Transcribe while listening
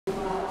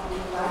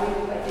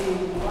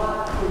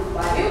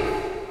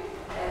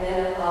And then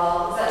is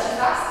that too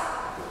fast?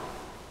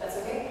 That's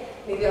okay.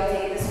 Maybe I'll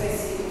take it this way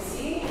so you can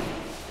see.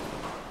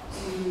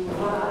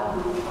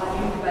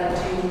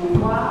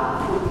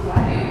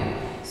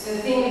 So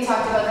the thing we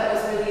talked about that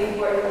was really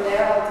important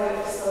there, I'll do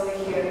it slowly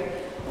here,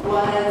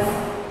 was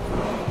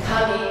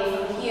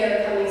coming from here,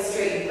 coming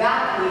straight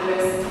back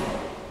meters,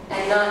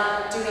 and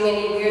not doing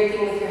any weird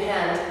thing with your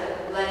hand,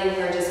 but letting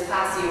her just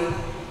pass you.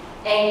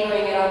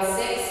 Anchoring it on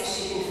 6 so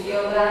she can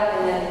feel that,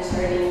 and then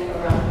turning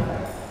around with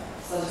her.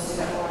 So I'll just do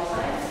that one more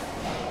time.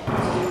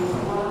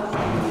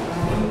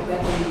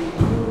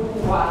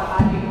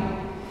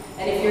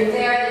 And if you're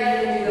there, then you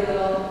can do the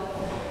little.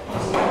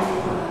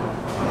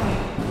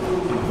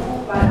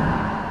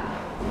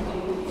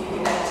 You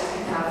can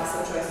have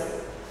some choices.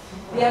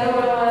 The other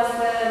one was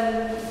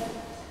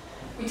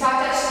we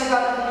talked actually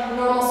about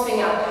normal swing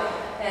out,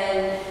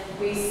 and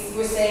we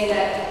were saying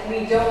that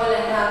we don't want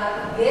to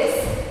have this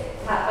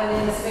happen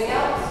in the swing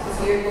out because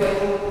we're going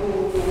to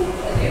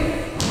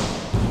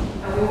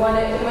and we want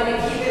to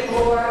keep it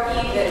more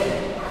even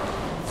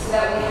so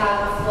that we have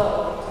a flow.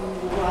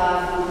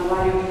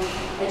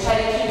 And try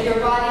to keep your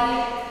body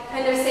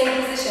kind of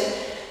same position.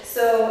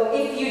 So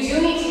if you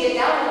do need to get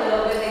down a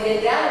little bit, then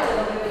get down a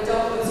little bit, but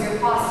don't lose your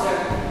posture.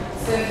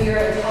 So if you're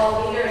a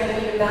tall leader and you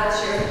need to match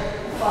your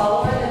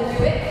follower, then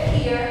do it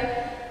here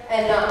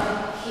and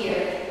not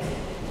here.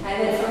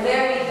 And then from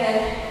there we can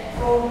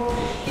go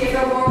give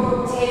her more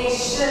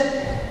rotation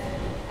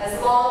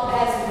as long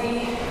as we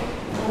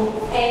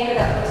anchor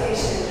that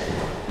rotation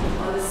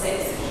on the 6.